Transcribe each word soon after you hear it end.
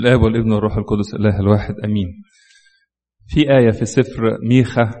الآب والابن والروح القدس الله الواحد أمين. في آية في سفر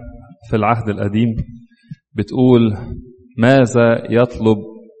ميخا في العهد القديم بتقول ماذا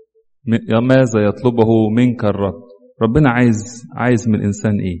يطلبه منك الرب. ربنا عايز من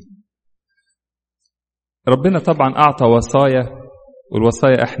الإنسان إيه؟ ربنا طبعا أعطى وصايا،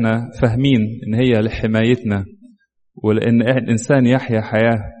 والوصايا احنا فاهمين إن هي لحمايتنا ولأن الإنسان يحيا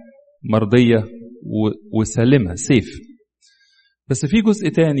حياة مرضية وسالمة سيف. بس في جزء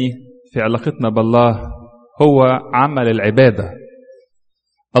تاني في علاقتنا بالله هو عمل العبادة.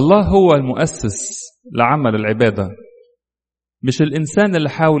 الله هو المؤسس لعمل العبادة، مش الإنسان اللي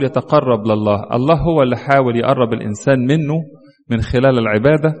حاول يتقرب لله. الله هو اللي حاول يقرب الإنسان منه من خلال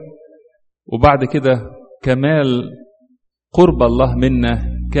العبادة، وبعد كده كمال قرب الله منا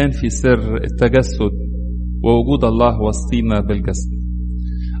كان في سر التجسد ووجود الله وسطينا بالجسد.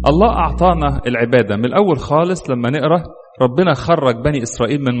 الله أعطانا العبادة من الأول خالص. لما نقرأ ربنا خرج بني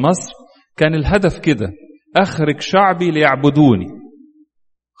إسرائيل من مصر كان الهدف كده: أخرج شعبي ليعبدوني.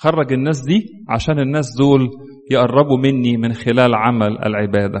 خرج الناس دي عشان الناس دول يقربوا مني من خلال عمل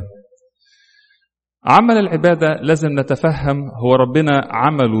العبادة. عمل العبادة لازم نتفهم هو ربنا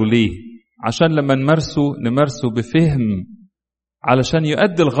عمله ليه، عشان لما نمارسه بفهم علشان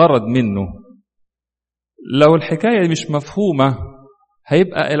يؤدي الغرض منه. لو الحكاية مش مفهومة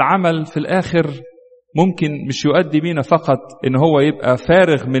هيبقى العمل في الآخر ممكن مش يؤدي بينا فقط إن هو يبقى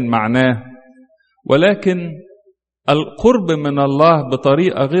فارغ من معناه، ولكن القرب من الله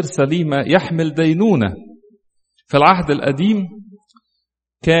بطريقة غير سليمة يحمل دينونة. في العهد القديم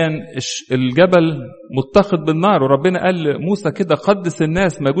كان الجبل متقد بالنار، وربنا قال لموسى كده: قدس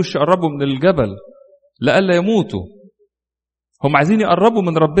الناس ما يجوش يقربوا من الجبل لألا يموتوا. هم عايزين يقربوا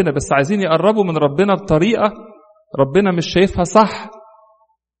من ربنا، بس عايزين يقربوا من ربنا بطريقة ربنا مش شايفها صح.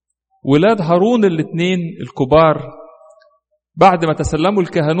 ولاد هارون الاثنين الكبار بعد ما تسلموا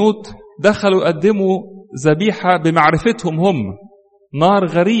الكهنوت دخلوا يقدموا ذبيحة بمعرفتهم هم، نار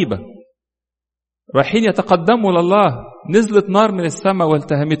غريبة، رايحين يتقدموا لله، نزلت نار من السماء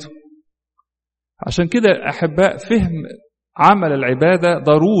والتهمتهم. عشان كده أحباء فهم عمل العبادة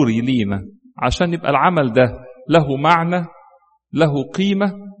ضروري لينا عشان يبقى العمل ده له معنى، له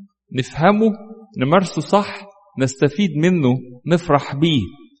قيمة، نفهمه، نمارسه صح، نستفيد منه، نفرح بيه،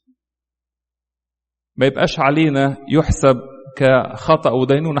 ما يبقاش علينا يحسب كخطأ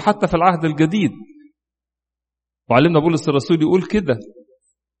ودينونة. حتى في العهد الجديد وعلمنا بولس الرسول يقول كده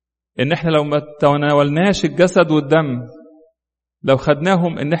ان احنا لو ما تناولناش الجسد والدم، لو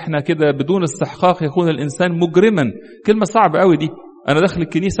خدناهم ان احنا كده بدون استحقاق يكون الانسان مجرما. كلمة صعبة قوي دي. انا داخل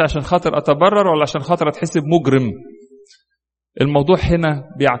الكنيسة عشان خاطر اتبرر ولا عشان خاطر اتحسب مجرم؟ الموضوع هنا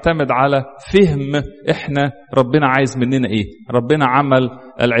بيعتمد على فهم احنا ربنا عايز مننا ايه، ربنا عمل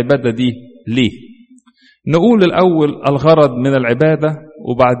العبادة دي ليه. نقول الأول الغرض من العبادة،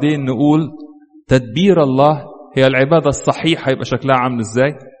 وبعدين نقول تدبير الله، هي العبادة الصحيحة يبقى شكلها عامل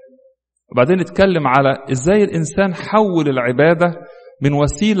ازاي، وبعدين نتكلم على ازاي الإنسان حول العبادة من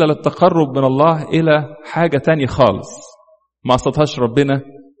وسيلة للتقرب من الله إلى حاجة تانية خالص ما قصدهاش ربنا.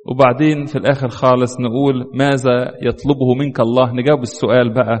 وبعدين في الآخر خالص نقول ماذا يطلبه منك الله. نجاوب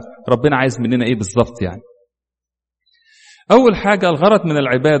السؤال بقى ربنا عايز مننا ايه بالظبط يعني. أول حاجة الغرض من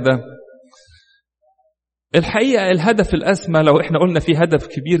العبادة، الحقيقة الهدف الأسمى لو احنا قلنا في هدف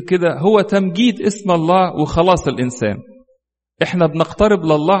كبير كده هو تمجيد اسم الله وخلاص الإنسان. احنا بنقترب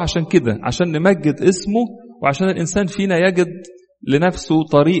لله عشان كده، عشان نمجد اسمه وعشان الإنسان فينا يجد لنفسه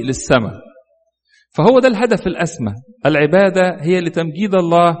طريق للسماء. فهو ده الهدف الأسمى. العبادة هي لتمجيد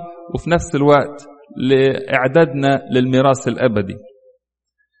الله وفي نفس الوقت لإعدادنا للميراث الأبدي.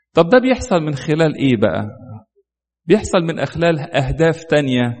 طب ده بيحصل من خلال ايه بقى؟ بيحصل من خلال أهداف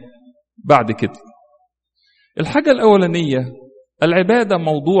تانية بعد كده. الحاجة الأولانية العبادة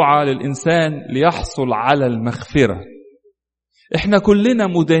موضوعة للإنسان ليحصل على المغفرة. إحنا كلنا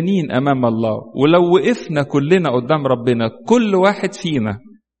مدانين أمام الله، ولو وقفنا كلنا قدام ربنا كل واحد فينا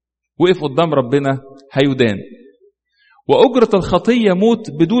وقف قدام ربنا هيدان، وأجرة الخطية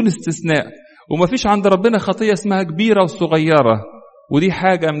موت بدون استثناء. ومفيش عند ربنا خطية اسمها كبيرة وصغيرة، ودي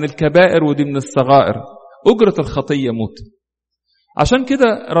حاجة من الكبائر ودي من الصغائر. أجرة الخطية موت. عشان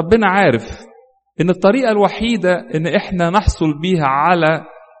كده ربنا عارف إن الطريقة الوحيدة إن إحنا نحصل بيها على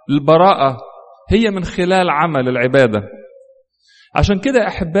البراءة هي من خلال عمل العبادة. عشان كده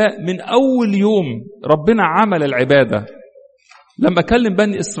أحباء من أول يوم ربنا عمل العبادة. لما كلم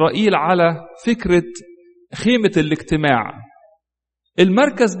بني إسرائيل على فكرة خيمة الاجتماع،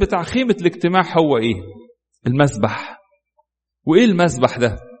 المركز بتاع خيمة الاجتماع هو إيه؟ المسبح. وإيه المسبح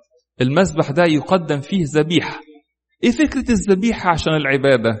ده؟ المسبح ده يقدم فيه ذبيحة. إيه فكرة الذبيحة عشان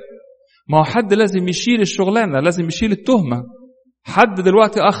العبادة؟ ما هو حد لازم يشيل الشغلانة، لازم يشيل التهمة. حد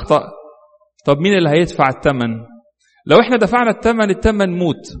دلوقتي أخطأ، طب مين اللي هيدفع الثمن؟ لو احنا دفعنا الثمن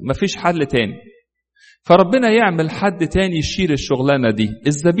موت، مفيش حل تاني. فربنا يعمل حد تاني يشيل الشغلانة دي.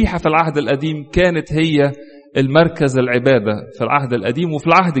 الذبيحة في العهد القديم كانت هي المركز العبادة في العهد القديم وفي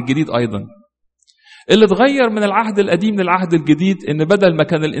العهد الجديد أيضا. اللي اتغير من العهد القديم للعهد الجديد إن بدل ما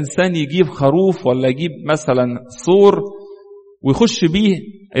كان الإنسان يجيب خروف ولا يجيب مثلا صور ويخش بيه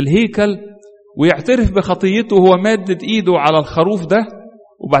الهيكل ويعترف بخطيته وهو مادد إيده على الخروف ده،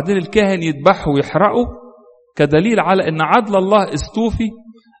 وبعدين الكاهن يذبحه ويحرقه كدليل على إن عدل الله استوفي،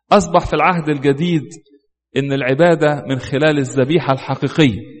 أصبح في العهد الجديد إن العبادة من خلال الذبيحة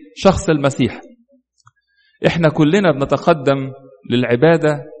الحقيقية شخص المسيح. إحنا كلنا بنتقدم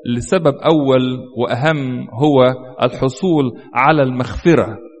للعبادة لسبب أول وأهم، هو الحصول على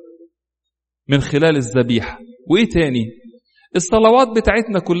المغفرة من خلال الذبيحة. وإيه تاني؟ الصلوات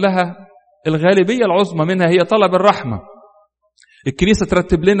بتاعتنا كلها الغالبية العظمى منها هي طلب الرحمة. الكنيسة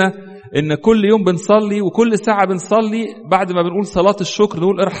ترتب لنا إن كل يوم بنصلي وكل ساعة بنصلي بعد ما بنقول صلاة الشكر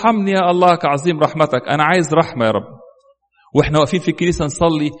نقول ارحمني يا الله كعظيم رحمتك، أنا عايز رحمة يا رب. وإحنا واقفين في الكنيسة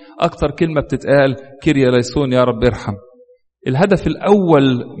نصلي أكتر كلمة بتتقال كيريا ليسون، يا رب ارحم. الهدف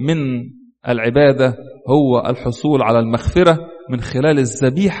الأول من العبادة هو الحصول على المغفرة من خلال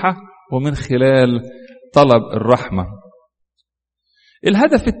الذبيحة ومن خلال طلب الرحمة.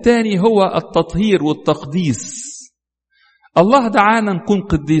 الهدف الثاني هو التطهير والتقديس. الله دعانا نكون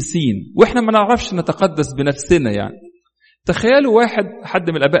قديسين وإحنا ما نعرفش نتقدس بنفسنا. يعني تخيلوا واحد، حد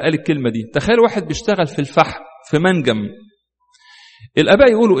من الآباء قال الكلمة دي، تخيلوا واحد بيشتغل في الفحم في منجم.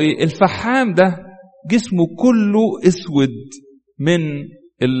 الآباء يقولوا إيه؟ الفحام ده جسمه كله اسود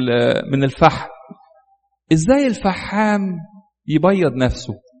من الفحم. ازاي الفحام يبيض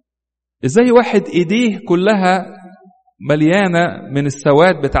نفسه؟ ازاي واحد ايديه كلها مليانة من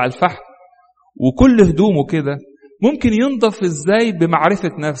السواد بتاع الفحم وكل هدومه كده ممكن ينضف ازاي بمعرفة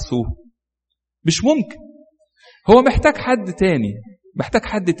نفسه؟ مش ممكن. هو محتاج حد تاني، محتاج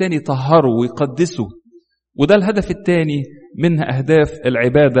حد تاني يطهره ويقدسه. وده الهدف التاني من أهداف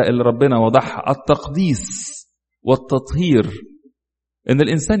العبادة اللي ربنا وضعها، التقديس والتطهير. إن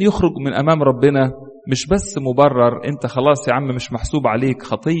الإنسان يخرج من أمام ربنا مش بس مبرر، أنت خلاص يا عم مش محسوب عليك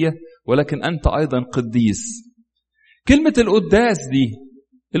خطية، ولكن أنت أيضا قديس. كلمة القداس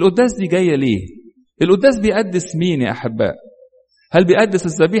دي جاية ليه؟ القداس بيقدس مين يا أحباء؟ هل بيقدس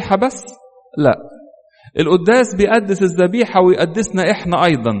الذبيحة بس؟ لا، القداس بيقدس الذبيحة ويقدسنا إحنا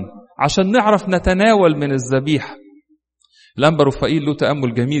أيضا عشان نعرف نتناول من الذبيحة. الأنبا رفائيل له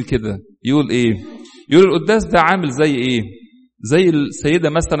تأمل جميل كده، يقول إيه؟ يقول القداس ده عامل زي إيه؟ زي السيدة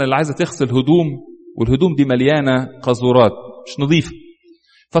مثلا اللي عايزة تغسل هدوم، والهدوم دي مليانة قاذورات مش نظيفة،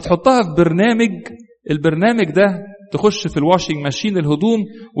 فتحطها في برنامج. البرنامج ده تخش في الواشنج ماشين الهدوم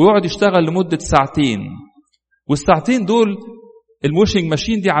ويقعد يشتغل لمدة ساعتين، والساعتين دول الواشنج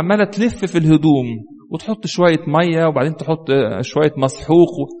ماشين دي عمالة تلف في الهدوم وتحط شوية مية وبعدين تحط شوية مسحوق،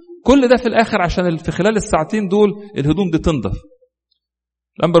 كل ده في الآخر عشان في خلال الساعتين دول الهدوم دي تنضف.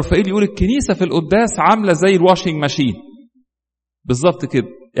 الأنبا رفائيل يقول الكنيسة في القداس عاملة زي الواشنج ماشين بالظبط كده.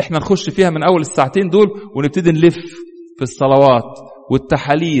 احنا نخش فيها من أول الساعتين دول ونبتدي نلف في الصلوات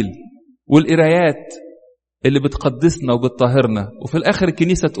والتحاليل والقرايات اللي بتقدسنا وبتطهرنا، وفي الآخر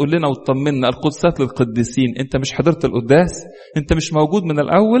الكنيسة تقول لنا وتطمنا القدسات للقديسين. انت مش حضرت القداس، انت مش موجود من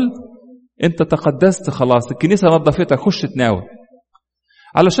الأول، انت تقدست خلاص، الكنيسة نظفتك، خش تناول.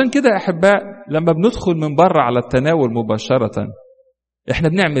 علشان كده يا أحباء لما بندخل من بره على التناول مباشرة احنا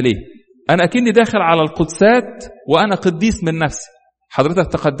بنعمل ايه؟ أنا أكني داخل على القدسات وأنا قديس من نفسي.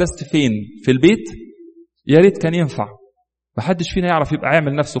 حضرتك تقدست فين؟ في البيت؟ يا ريت كان ينفع، محدش فينا يعرف يبقى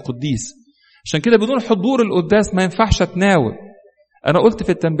عامل نفسه قديس. عشان كده بدون حضور القداس ما ينفعش أتناول. أنا قلت في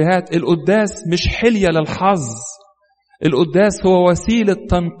التنبيهات القداس مش حلية للحظ، القداس هو وسيلة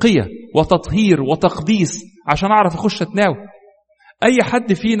تنقية وتطهير وتقديس عشان أعرف أخش أتناول. أي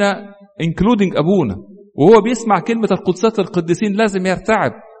حد فينا including أبونا وهو بيسمع كلمة القدسات القديسين لازم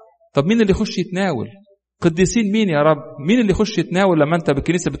يرتعب. طب مين اللي يخش يتناول؟ قديسين مين يا رب؟ مين اللي يخش يتناول لما أنت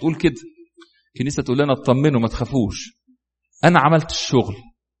بالكنيسة بتقول كده؟ الكنيسة تقول لنا اطمنوا ما تخافوش، أنا عملت الشغل،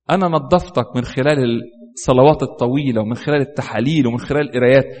 أنا نظفتك من خلال الصلوات الطويلة ومن خلال التحاليل ومن خلال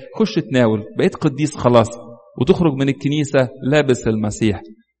القرايات، خش تناول بقيت قديس خلاص، وتخرج من الكنيسة لابس المسيح.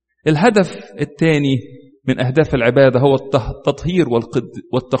 الهدف الثاني من أهداف العبادة هو التطهير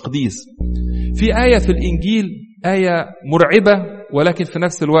والتقديس. في آية في الإنجيل، آية مرعبة ولكن في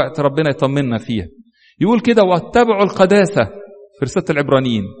نفس الوقت ربنا يطمنا فيها، يقول كده واتبعوا القداسة في رسالة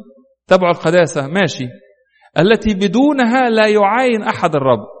العبرانيين. تبعوا القداسة ماشي، التي بدونها لا يعاين أحد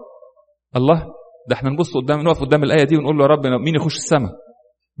الرب. الله، ده احنا نقف قدام الآية دي ونقول له يا رب مين يخش السماء؟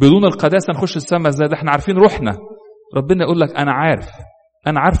 بدون القداسة نخش السماء ازاي؟ ده احنا عارفين روحنا ربنا يقول لك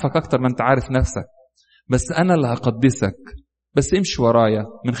أنا عارفك أكتر ما أنت عارف نفسك، بس أنا اللي هقدسك، بس امشي ورايا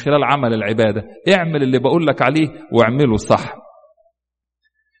من خلال عمل العبادة، اعمل اللي بقول لك عليه واعمله صح.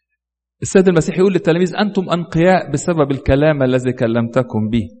 السيد المسيح يقول للتلاميذ أنتم أنقياء بسبب الكلام الذي كلمتكم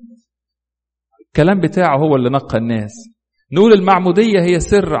به. الكلام بتاعه هو اللي نقى الناس. نقول المعمودية هي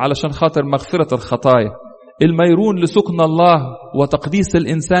سر علشان خاطر مغفرة الخطايا، الميرون لسكن الله وتقديس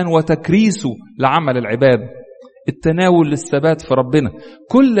الإنسان وتكريسه لعمل العبادة، التناول للثبات في ربنا.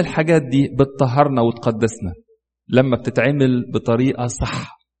 كل الحاجات دي بتطهرنا وتقدسنا لما بتتعمل بطريقة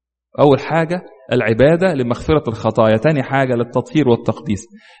صح. أول حاجة العبادة لمغفرة الخطايا، تاني حاجة للتطهير والتقديس.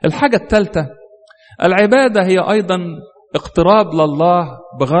 الحاجة الثالثة العبادة هي أيضا اقتراب لله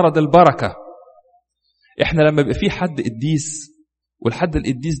بغرض البركة. احنا لما يبقى في حد قديس، والحد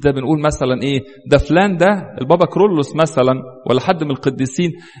القديس ده بنقول مثلا ايه، ده فلان ده البابا كرولوس مثلا، ولا حد من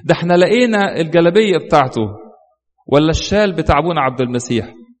القديسين، ده احنا لقينا الجلابية بتاعته ولا الشال بتاع ابونا عبد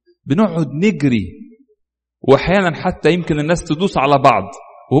المسيح، بنقعد نجري، واحيانا حتى يمكن الناس تدوس على بعض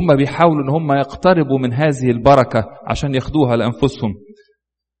وهم بيحاولوا ان هم يقتربوا من هذه البركة عشان ياخدوها لأنفسهم.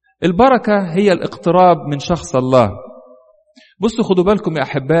 البركة هي الاقتراب من شخص الله. بصوا خدوا بالكم يا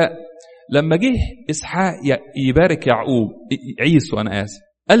أحباء، لما جه إسحاق يبارك يعقوب عيسو أنا آسف،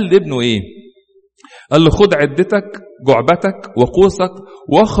 قال لابنه إيه؟ قال له خد عدتك جعبتك وقوسك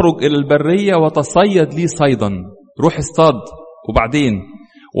واخرج إلى البرية وتصيد لي صيدا، روح اصطاد، وبعدين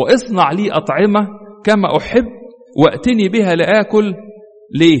واصنع لي أطعمة كما أحب وأتني بها لآكل.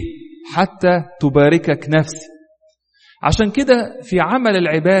 ليه؟ حتى تباركك نفسي. عشان كده في عمل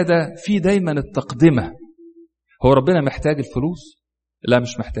العبادة في دايما التقدمة. هو ربنا محتاج الفلوس؟ لا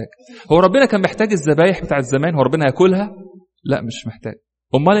مش محتاج. هو ربنا كان محتاج الذبايح بتاع الزمان؟ هو ربنا ياكلها؟ لا مش محتاج.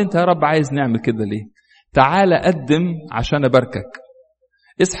 امال انت يا رب عايز نعمل كده ليه؟ تعال قدم عشان اباركك.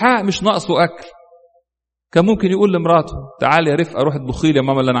 اسحاق مش ناقصه اكل، كان ممكن يقول لمراته تعال يا رفقه روح اطبخي لي يا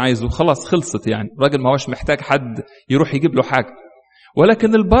ماما اللي انا عايزه، خلاص خلصت، يعني الراجل ما هوش محتاج حد يروح يجيب له حاجه.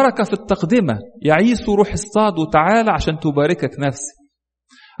 ولكن البركه في التقدمه، يا عيسو روح اصطاد وتعالى عشان تباركك نفسي.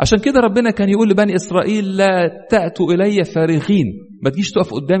 عشان كده ربنا كان يقول لبني إسرائيل لا تأتوا إلي فارغين، ما تجيش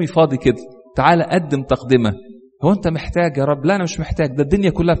تقف قدامي فاضي كده، تعال قدم تقدمة. هو أنت محتاج يا رب؟ لا أنا مش محتاج، ده الدنيا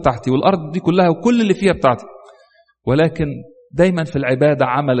كلها بتاعتي والأرض دي كلها وكل اللي فيها بتاعتي. ولكن دايما في العبادة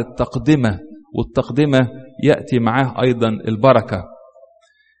عمل التقدمة، والتقدمة يأتي معاه أيضا البركة.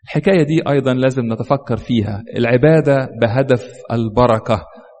 الحكاية دي أيضا لازم نتفكر فيها، العبادة بهدف البركة.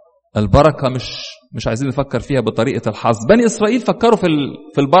 البركة مش عايزين نفكر فيها بطريقة الحظ. بني إسرائيل فكروا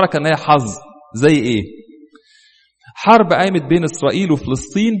في البركة أنها حظ. زي إيه؟ حرب قامت بين إسرائيل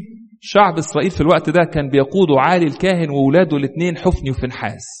وفلسطين. شعب إسرائيل في الوقت ده كان بيقوده عالي الكاهن وولاده الاثنين حفني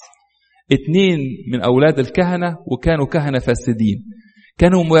وفنحاس، 2 من أولاد الكهنة، وكانوا كهنة فاسدين،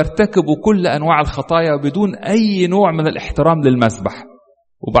 كانوا يرتكبوا كل أنواع الخطايا بدون أي نوع من الاحترام للمسبح.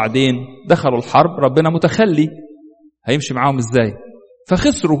 وبعدين دخلوا الحرب، ربنا متخلي، هيمشي معاهم إزاي؟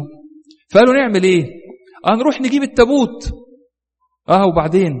 فخسروا. فقالوا نعمل ايه؟ نروح نجيب التابوت.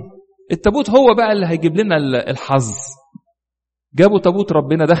 وبعدين التابوت هو بقى اللي هيجيب لنا الحظ. جابوا تابوت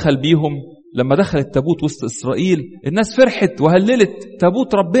ربنا، دخل بيهم. لما دخل التابوت وسط إسرائيل الناس فرحت وهللت،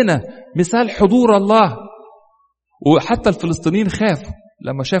 تابوت ربنا مثال حضور الله. وحتى الفلسطينيين خافوا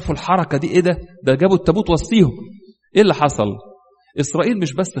لما شافوا الحركة دي، ايه ده جابوا التابوت وسطيهم. ايه اللي حصل؟ إسرائيل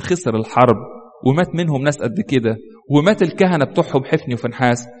مش بس خسر الحرب ومات منهم ناس قد كده، ومات الكهنة بتوعهم حفني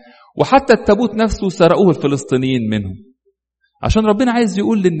وفنحاس، وحتى التابوت نفسه سرقوه الفلسطينيين منهم. عشان ربنا عايز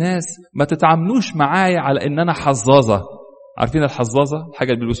يقول للناس ما تتعاملوش معايا على ان انا حظاظة. عارفين الحظاظة؟ الحاجة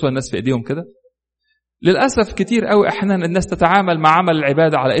اللي بيلبسوها الناس في ايديهم كده. للأسف كتير قوي احنا الناس تتعامل مع عمل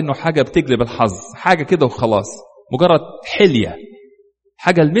العبادة على انه حاجة بتجلب الحظ، حاجة كده وخلاص، مجرد حلية،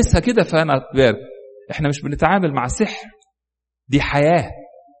 حاجة المسها كده فانا بارك. احنا مش بنتعامل مع سحر، دي حياة.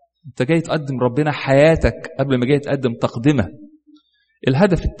 انت جاي تقدم ربنا حياتك قبل ما جاي تقدم تقدمة.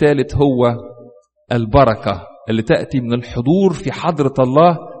 الهدف الثالث هو البركة اللي تأتي من الحضور في حضرة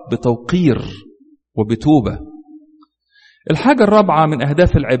الله بتوقير وبتوبة. الحاجة الرابعة من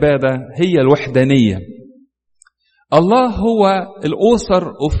أهداف العبادة هي الوحدانية. الله هو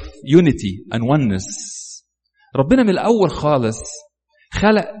الأوثر of unity and oneness. ربنا من الأول خالص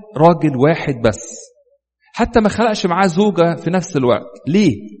خلق راجل واحد بس، حتى ما خلقش معاه زوجة في نفس الوقت.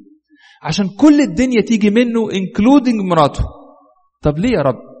 ليه؟ عشان كل الدنيا تيجي منه including مراته. طب ليه يا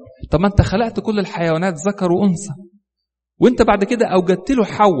رب؟ طب ما انت خلقت كل الحيوانات ذكر وأنثى، وانت بعد كده أوجدت له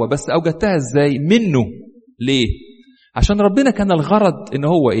حواء، بس أوجدتها ازاي؟ منه. ليه؟ عشان ربنا كان الغرض ان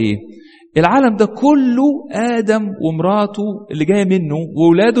هو ايه؟ العالم ده كله آدم ومراته اللي جاي منه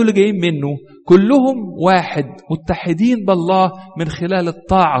وولاده اللي جايين منه كلهم واحد، متحدين بالله من خلال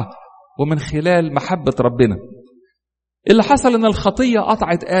الطاعة ومن خلال محبة ربنا. اللي حصل ان الخطية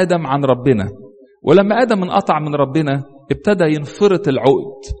قطعت آدم عن ربنا، ولما آدم انقطع من ربنا ابتدى ينفرط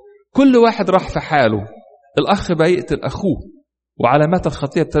العقد، كل واحد راح في حاله، الأخ بقى يقتل أخوه، وعلامات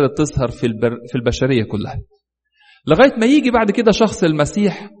الخطية ابتدت تظهر في البشرية كلها، لغاية ما يجي بعد كده شخص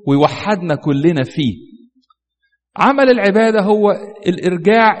المسيح ويوحدنا كلنا فيه. عمل العبادة هو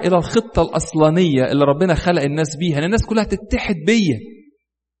الإرجاع إلى الخطة الأصلانية اللي ربنا خلق الناس بيها، إن الناس كلها تتحد بيا.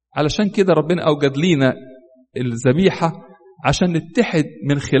 علشان كده ربنا أوجد لينا الذبيحة عشان نتحد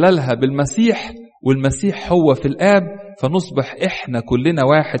من خلالها بالمسيح، والمسيح هو في الآب، فنصبح إحنا كلنا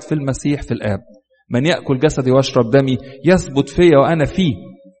واحد في المسيح في الآب. من يأكل جسدي واشرب دمي يثبت فيا وأنا فيه.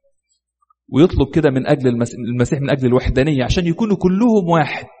 ويطلب كده من أجل المسيح من أجل الوحدانية عشان يكونوا كلهم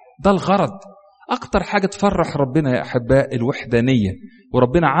واحد. ده الغرض. أكتر حاجة تفرح ربنا يا أحباء الوحدانية،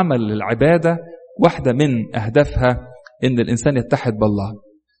 وربنا عمل العبادة واحدة من أهدافها إن الإنسان يتحد بالله.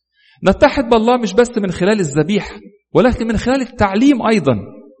 نتحد بالله مش بس من خلال الذبيحة، ولكن من خلال التعليم أيضا.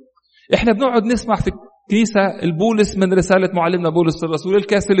 إحنا بنقعد نسمع في الكنيسة البولس من رسالة معلمنا بولس الرسول،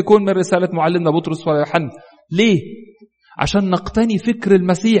 الكاثوليكون من رسالة معلمنا بطرس ويوحنا. ليه؟ عشان نقتني فكر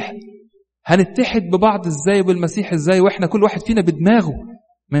المسيح. هنتحد ببعض ازاي بالمسيح ازاي واحنا كل واحد فينا بدماغه؟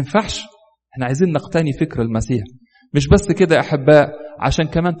 ما ينفعش. احنا عايزين نقتني فكر المسيح. مش بس كده يا أحباء، عشان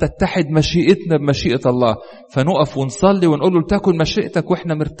كمان تتحد مشيئتنا بمشيئة الله، فنقف ونصلي ونقول له تكن مشيئتك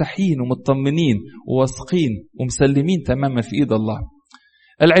واحنا مرتاحين ومطمنين وواثقين ومسلمين تماما في ايد الله.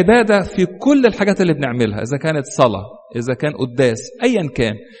 العبادة في كل الحاجات اللي بنعملها، إذا كانت صلاة، إذا كان قداس، أيا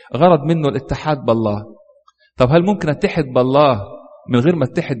كان، غرض منه الاتحاد بالله. طب هل ممكن اتحد بالله من غير ما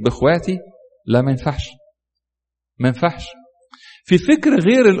اتحد بإخواتي؟ لا، ما ينفعش. ما ينفعش. في فكر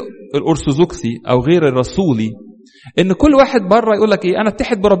غير الأرثوذكسي أو غير الرسولي إن كل واحد بره يقول لك إيه، أنا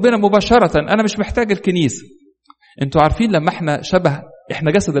اتحد بربنا مباشرة، أنا مش محتاج الكنيسة. أنتوا عارفين لما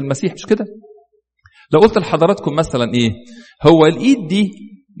إحنا جسد المسيح، مش كده؟ لو قلت لحضراتكم مثلا إيه، هو الإيد دي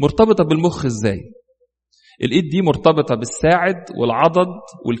مرتبطة بالمخ إزاي؟ الإيد دي مرتبطة بالساعد والعضد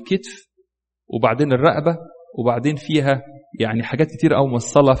والكتف وبعدين الرقبة، وبعدين فيها يعني حاجات كتير أو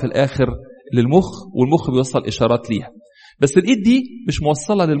موصلة في الآخر للمخ، والمخ بيوصل إشارات ليها. بس الإيد دي مش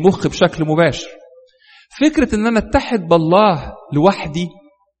موصلة للمخ بشكل مباشر. فكرة إن أنا اتحد بالله لوحدي،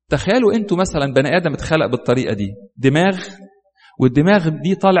 تخيلوا أنتوا مثلا بني آدم اتخلق بالطريقة دي، دماغ، والدماغ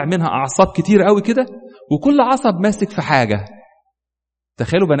دي طالع منها أعصاب كتير قوي كده، وكل عصب ماسك في حاجة.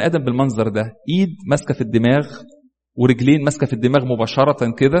 تخيلوا بني آدم بالمنظر ده، إيد ماسكة في الدماغ، ورجلين ماسكة في الدماغ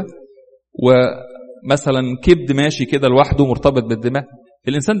مباشرة كده، ومثلا كبد ماشي كده لوحده مرتبط بالدماغ.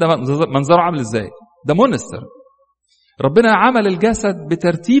 الإنسان ده منظره عامل إزاي؟ ده مونستر. ربنا عمل الجسد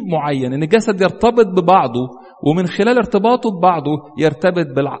بترتيب معين، إن الجسد يرتبط ببعضه، ومن خلال ارتباطه ببعضه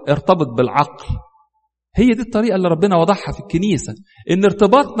يرتبط بالعقل. هي دي الطريقة اللي ربنا وضعها في الكنيسة، إن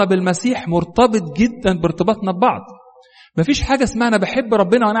ارتباطنا بالمسيح مرتبط جدا بارتباطنا ببعض. مفيش حاجة اسمها أنا بحب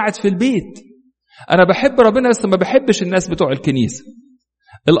ربنا وأنا قاعد في البيت. أنا بحب ربنا بس ما بحبش الناس بتوع الكنيسة.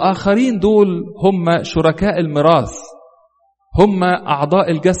 الآخرين دول هم شركاء الميراث، هم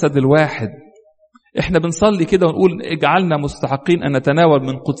أعضاء الجسد الواحد. إحنا بنصلي كده ونقول اجعلنا مستحقين أن نتناول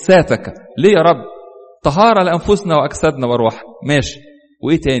من قدساتك. ليه يا رب؟ طهارة لأنفسنا وأجسادنا وروحنا. ماشي.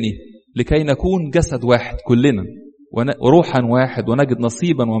 وإيه تاني؟ لكي نكون جسد واحد كلنا، وروحا واحد، ونجد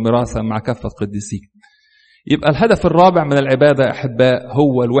نصيبا وميراثا مع كافة قديسين. يبقى الهدف الرابع من العبادة يا أحباء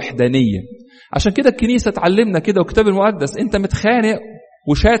هو الوحدانية. عشان كده الكنيسة تعلمنا كده، وكتاب المقدس، أنت متخانق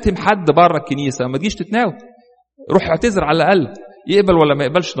وشاتم حد بره الكنيسة ما تجيش تتناول، روح اعتذر على الأقل. يقبل ولا ما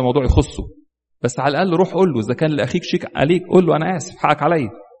يقبلش ده موضوع يخصه، بس على الأقل روح قول له إذا كان لأخيك شيك عليك، قول له أنا آسف، حقك علي.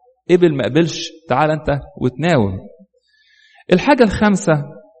 قبل ما قبلش، تعال أنت وتناول. الحاجة الخامسة،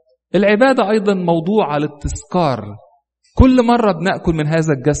 العبادة أيضا موضوع على التذكار. كل مرة بنأكل من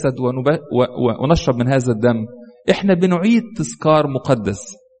هذا الجسد ونشرب من هذا الدم، إحنا بنعيد تذكار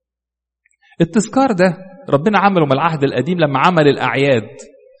مقدس. التذكار ده ربنا عمله من العهد القديم لما عمل الأعياد.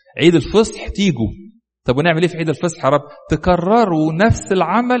 عيد الفصح تيجوا، طب ونعمل إيه في عيد الفصح يا رب؟ تكرروا نفس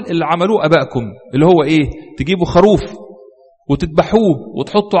العمل اللي عملوه أبائكم، اللي هو إيه؟ تجيبوا خروف وتذبحوه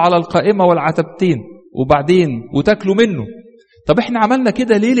وتحطوا على القائمة والعتبتين وبعدين وتاكلوا منه. طب إحنا عملنا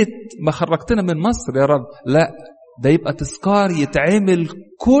كده ليلة ما خرجتنا من مصر يا رب؟ لا، ده يبقى تذكار يتعمل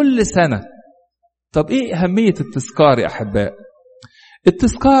كل سنة. طب إيه أهمية التذكار يا أحباء؟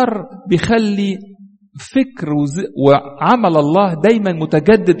 التذكار بيخلي فكر وعمل الله دايما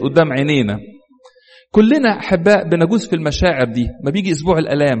متجدد قدام عينينا. كلنا أحباء بنجوز في المشاعر دي، ما بيجي أسبوع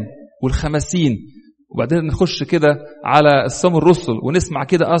الألام والخمسين، وبعدين نخش كده على الصوم الرسل ونسمع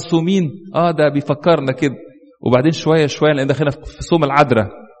كده صومين، ده بيفكرنا كده. وبعدين شوية شوية لأن دخلنا في صوم العذراء،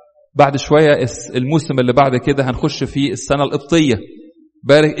 بعد شوية الموسم اللي بعد كده هنخش في السنة القبطية،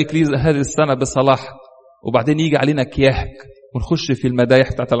 بارك إكليز هذه السنة بصلاح. وبعدين يجي علينا كياك ونخش في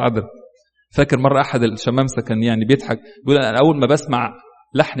المدايح بتاعت العذراء. فاكر مرة أحد الشمامسة كان يعني بيضحك بيقول أنا أول ما بسمع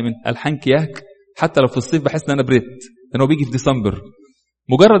لحن من ألحان كياك حتى لو في الصيف بحس أن أنا بريت، لأنه بيجي في ديسمبر،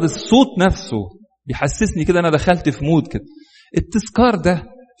 مجرد الصوت نفسه بيحسسني كده أنا دخلت في مود كده. التذكار ده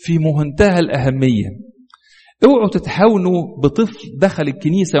في منتهى الأهمية. اوعوا تتهاونوا بطفل دخل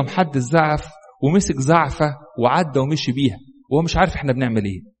الكنيسة يوم حد الزعف ومسك زعفة وعدى ومشي بيها وهو مش عارف احنا بنعمل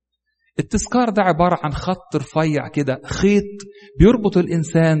ايه. التذكار ده عبارة عن خط رفيع كده، خيط بيربط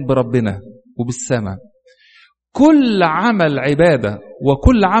الإنسان بربنا وبالسماء. كل عمل عبادة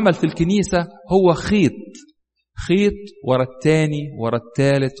وكل عمل في الكنيسة هو خيط ورا التاني ورا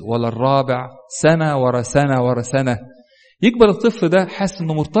التالت ورا الرابع، سنة ورا سنة ورا سنة. يكبر الطفل ده حاسس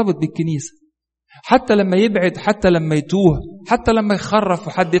انه مرتبط بالكنيسة، حتى لما يبعد، حتى لما يتوه، حتى لما يخرف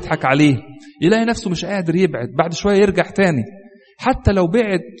وحد يضحك عليه يلاقي نفسه مش قادر يبعد، بعد شوية يرجع تاني. حتى لو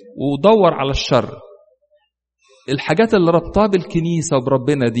بعد ودور على الشر، الحاجات اللي ربطاه بالكنيسة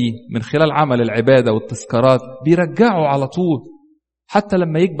وبربنا دي من خلال عمل العبادة والتذكارات بيرجعوا على طول. حتى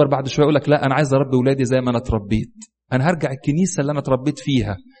لما يكبر بعد شوية يقولك لا أنا عايز أربي ولادي زي ما أنا اتربيت، أنا هرجع الكنيسة اللي أنا اتربيت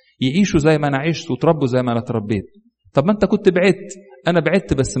فيها، يعيشوا زي ما أنا عشت وتربوا زي ما أنا اتربيت. طب ما أنت كنت بعدت، أنا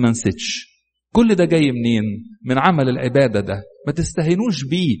بعدت بس ما نسيتش. كل ده جاي منين؟ من عمل العبادة ده. ما تستهينوش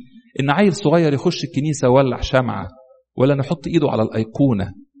بيه إن عيل صغير يخش الكنيسة وولع شمعة، ولا نحط إيده على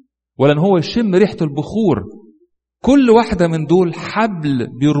الأيقونة، ولا إن هو يشم ريحة البخور. كل واحدة من دول حبل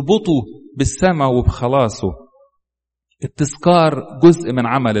بيربطه بالسماء وبخلاصه. التذكار جزء من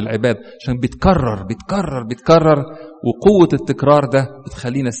عمل العبادة عشان بيتكرر، وقوة التكرار ده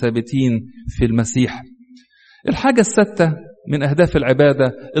بتخلينا ثابتين في المسيح. الحاجة السادسة من أهداف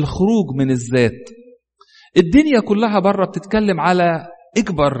العبادة الخروج من الذات. الدنيا كلها بره بتتكلم على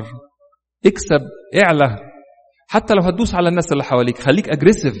اكبر، اكسب، اعلى، حتى لو هتدوس على الناس اللي حواليك خليك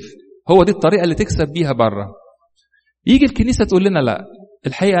اجريسيف، هو دي الطريقة اللي تكسب بيها بره. يجي الكنيسة تقول لنا لا،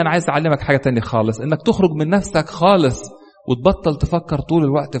 الحقيقة أنا عايز أعلمك حاجة تانية خالص، إنك تخرج من نفسك خالص وتبطل تفكر طول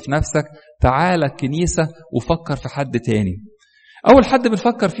الوقت في نفسك. تعال الكنيسة وفكر في حد تاني. أول حد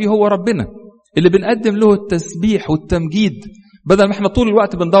بنفكر فيه هو ربنا اللي بنقدم له التسبيح والتمجيد. بدل ما احنا طول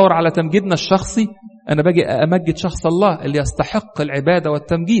الوقت بندور على تمجيدنا الشخصي، أنا باجي أمجد شخص الله اللي يستحق العبادة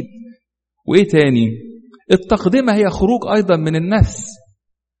والتمجيد. وإيه تاني؟ التقدمة هي خروج أيضا من النفس.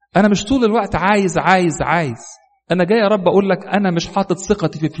 أنا مش طول الوقت عايز، أنا جاي يا رب أقول لك أنا مش حاطط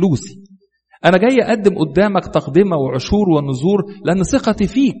ثقتي في فلوسي، أنا جاي أقدم قدامك تقدمة وعشور ونذور لأن ثقتي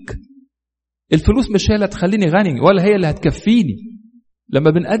فيك. الفلوس مش هي اللي هتخليني غني ولا هي اللي هتكفيني.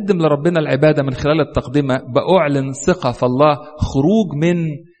 لما بنقدم لربنا العبادة من خلال التقدمة بأعلن ثقة في الله، خروج من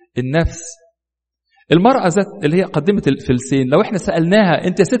النفس. المرأة ذات اللي هي قدمت الفلسين، لو احنا سألناها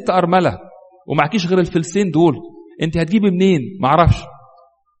انت يا ست أرملة ومعكيش غير الفلسين دول، انت هتجيبي منين؟ معرفش.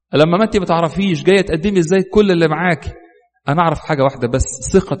 لما ما انت بتعرفيش جاية تقدمي ازاي كل اللي معاكي؟ انا اعرف حاجة واحدة بس،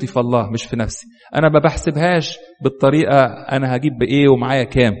 ثقتي في الله مش في نفسي. انا ما بحسبهاش بالطريقة انا هجيب بايه ومعايا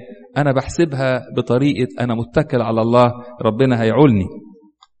كام، انا بحسبها بطريقة انا متكل على الله، ربنا هيعولني.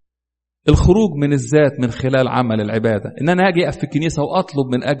 الخروج من الذات من خلال عمل العبادة، ان انا اجي اقف في الكنيسة واطلب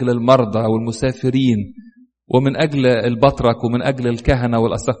من اجل المرضى والمسافرين ومن اجل البطرك ومن اجل الكهنة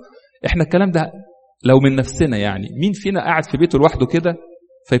والأساقفة. احنا الكلام ده لو من نفسنا، يعني مين فينا قاعد في بيته لوحده كده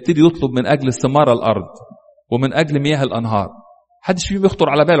فيبتدي يطلب من أجل ثمار الأرض ومن أجل مياه الأنهار؟ حدش فيهم يخطر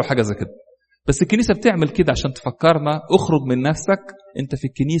على باله حاجة زي كده. بس الكنيسة بتعمل كده عشان تفكرنا اخرج من نفسك. انت في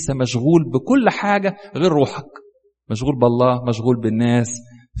الكنيسة مشغول بكل حاجة غير روحك، مشغول بالله، مشغول بالناس،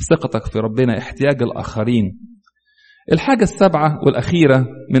 في ثقتك في ربنا، احتياج الآخرين. الحاجة السابعة والأخيرة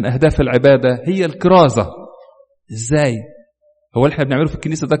من أهداف العبادة هي الكرازة. ازاي؟ هو اللي احنا بنعمله في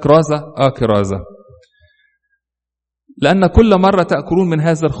الكنيسة ده كرازة؟ كرازة. لأن كل مرة تأكلون من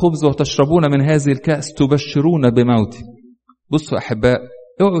هذا الخبز وتشربون من هذه الكأس تبشرون بموتي. بصوا أحباء،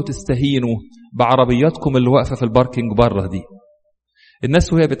 اوعوا تستهينوا بعربياتكم اللي واقفة في الباركينج بره دي.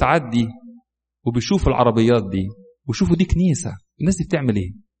 الناس وهي بتعدي وبيشوفوا العربيات دي وشوفوا دي كنيسة، الناس دي بتعمل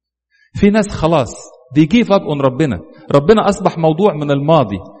ايه؟ في ناس خلاص دي جيف اب اون ربنا أصبح موضوع من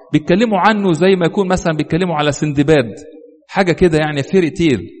الماضي، بيتكلموا عنه زي ما يكون مثلا بيتكلموا على سندباد، حاجة كده يعني فيري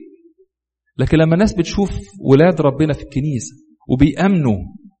تيل. لكن لما الناس بتشوف ولاد ربنا في الكنيسة وبيأمنوا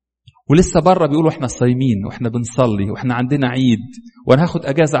ولسه بره بيقولوا احنا صايمين واحنا بنصلي واحنا عندنا عيد وانا هاخد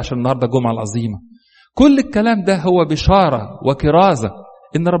اجازة عشان النهاردة الجمعة العظيمة، كل الكلام ده هو بشارة وكرازة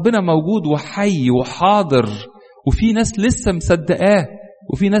ان ربنا موجود وحي وحاضر، وفي ناس لسه مصدقاه،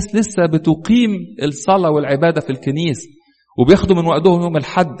 وفي ناس لسه بتقيم الصلاة والعبادة في الكنيسة، وبياخدوا من وقتهم يوم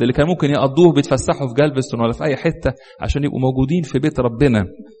الحد اللي كان ممكن يقضوه بيتفسحوا في جالفستون ولا في أي حتة عشان يبقوا موجودين في بيت ربنا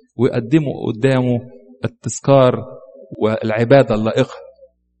ويقدموا قدامه التذكار والعبادة اللائقة.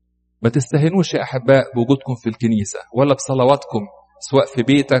 ما تستهنوش يا أحباء بوجودكم في الكنيسة ولا بصلواتكم سواء في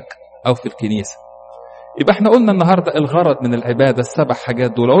بيتك أو في الكنيسة. يبقى احنا قلنا النهاردة الغرض من العبادة ال7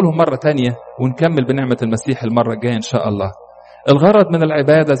 حاجات دول، أقولهم مرة تانية ونكمل بنعمة المسيح المرة الجاية إن شاء الله. الغرض من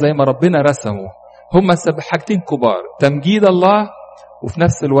العبادة زي ما ربنا رسمه هما 7 حاجتين كبار: تمجيد الله، وفي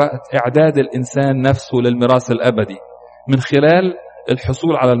نفس الوقت إعداد الإنسان نفسه للميراث الأبدي من خلال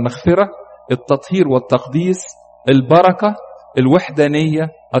الحصول على المغفرة، التطهير والتقديس، البركة، الوحدانية،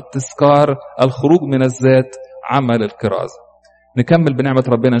 التذكار، الخروج من الذات، عمل الكرازة. نكمل بنعمة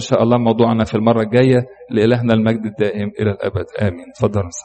ربنا إن شاء الله موضوعنا في المرة الجاية. لإلهنا المجد الدائم إلى الأبد آمين. تفضل.